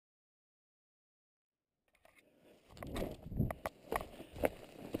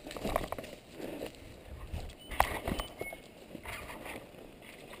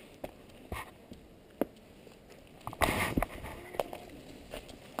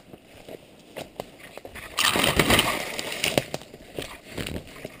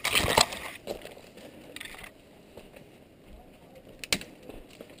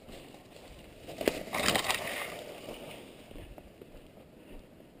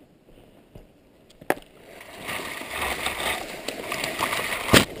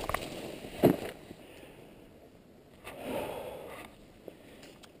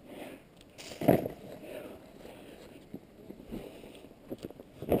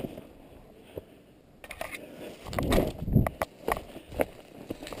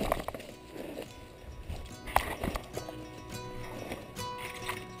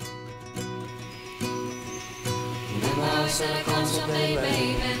said I'd come someday,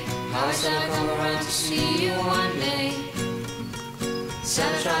 baby. How I said I'd come around to see you one day.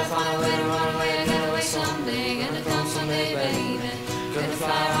 Said I'd try to find a way to run away and get away someday. Gonna come someday, baby. Gonna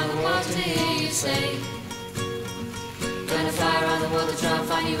fly around the world to hear you say. Gonna fly around the world to try and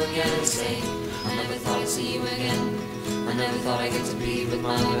find you again and say, I never thought I'd see you again. I never thought I'd get to be with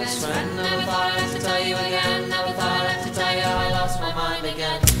my best friend. Never thought I'd have to tell you again. Never thought I'd have to tell you I lost my mind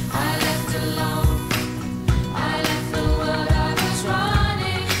again. I left alone. I left the world I was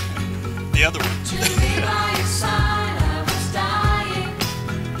running. The other one. To be by your side, I was dying.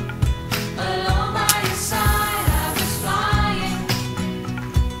 Alone by your side, I was flying.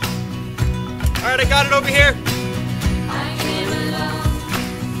 Alright, I got it over here. I came alone.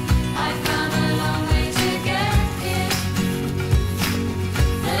 I've come a long way to get here.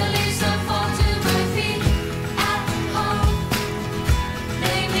 The leaves don't fall to my feet at home.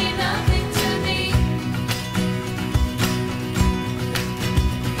 They mean nothing to me.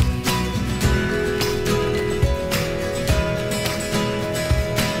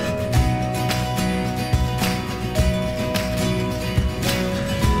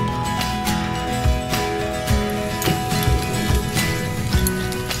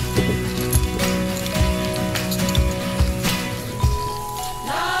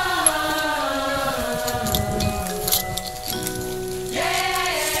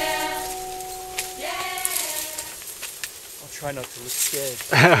 I'll try not to look scared.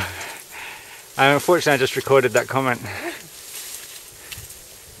 Unfortunately, I just recorded that comment.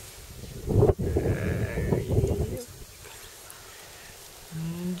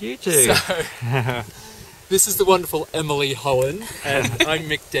 You too. So, this is the wonderful Emily Hohen, and I'm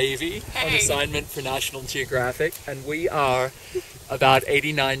Mick Davey on assignment for National Geographic, and we are about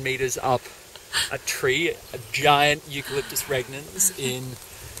 89 meters up a tree, a giant Eucalyptus regnans in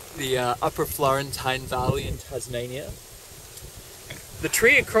the upper Florentine Valley in Tasmania. The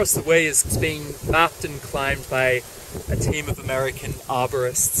tree across the way is being mapped and climbed by a team of American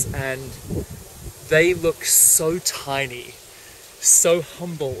arborists, and they look so tiny, so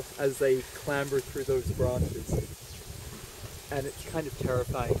humble as they clamber through those branches. And it's kind of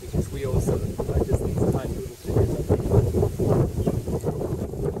terrifying because we also are just these tiny little figures.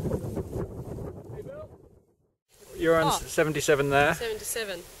 Hey, Bill. You're on 77 there.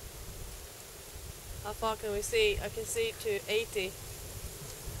 77. How far can we see? I can see to 80.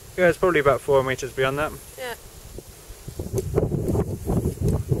 Yeah, it's probably about 4 meters beyond that. Yeah.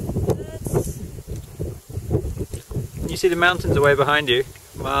 Can you see the mountains away behind you?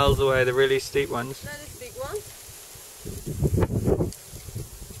 Miles away, the really steep ones. That is a big one.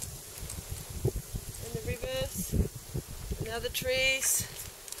 And the rivers, and the other trees,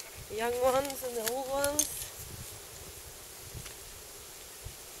 the young ones and the old ones.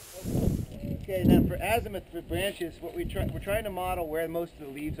 Okay, now for azimuth for branches, what we're trying to model where most of the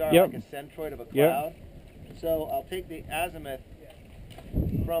leaves are, Yep. like a centroid of a Yep. cloud. So I'll take the azimuth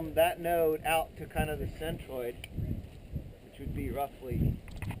from that node out to kind of the centroid, which would be roughly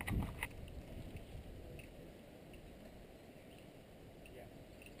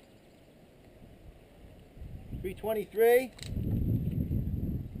 323.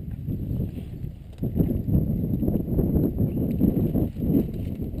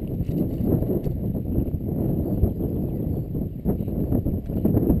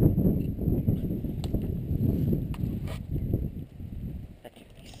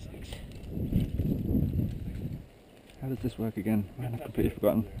 How does this work again? Man, I've completely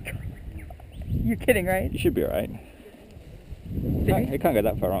forgotten. You're kidding, right? You should be alright. It can't go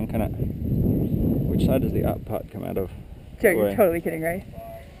that far wrong, can it? Which side does the up part come out of? Joe, you're totally kidding, right?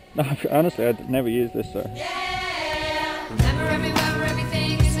 No, honestly, I'd never used this, so. Remember everywhere,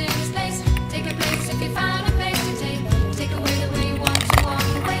 everything is in its place. Take a place if you find a place to take. Take away the way you want to walk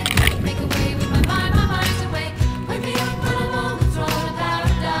away. Make away with my mind's away. Wake me up when I'm on the throne of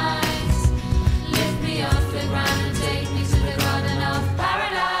paradise. Lift me off the ground and take me to the garden of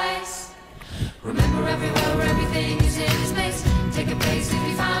paradise. Remember everywhere, everything is in its place. Take a place if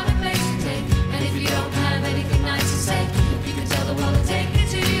you found a place to take. And if you don't have anything nice to say, you can tell the world to take you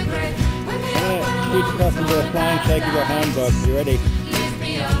to your grave. Wake me up when I'm Reach on across the into a throne flying of shake of your handbook. You ready? Lift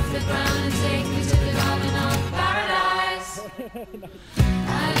me off the ground and take me to the garden of paradise.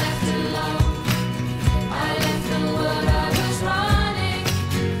 I left alone. I left the world I was running.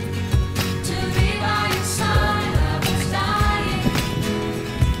 To be by your side, I was dying.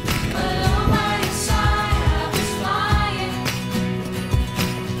 Alone by your side, I was flying.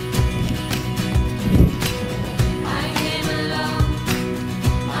 I came alone.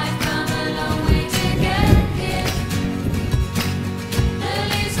 I've come a long way to get here. The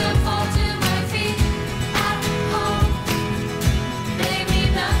leaves that fall to my feet at home.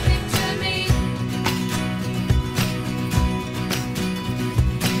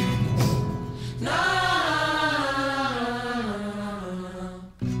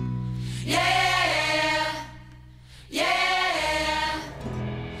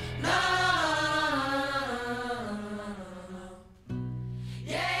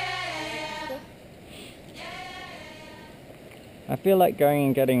 I feel like going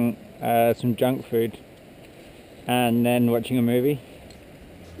and getting some junk food and then watching a movie.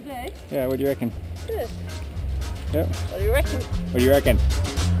 Today? Yeah, what do you reckon? Good. Yep. What do you reckon? What do you reckon?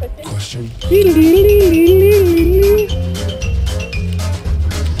 Question.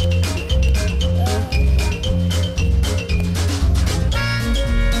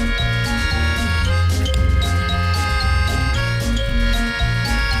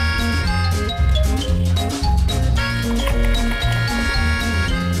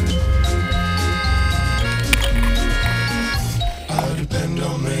 Depend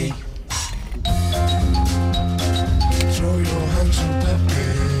on me. Throw your hands up at me.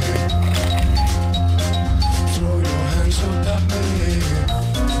 Throw your hands up at me.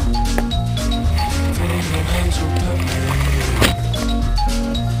 Throw your hands up at me.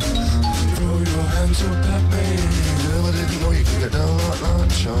 Throw your hands up at me. Girl, I didn't know you could get down like that.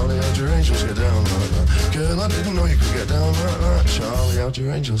 Charlie, how'd your angels get down like that? Girl, I didn't know you could get down like that. Charlie, how'd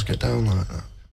your angels get down like that?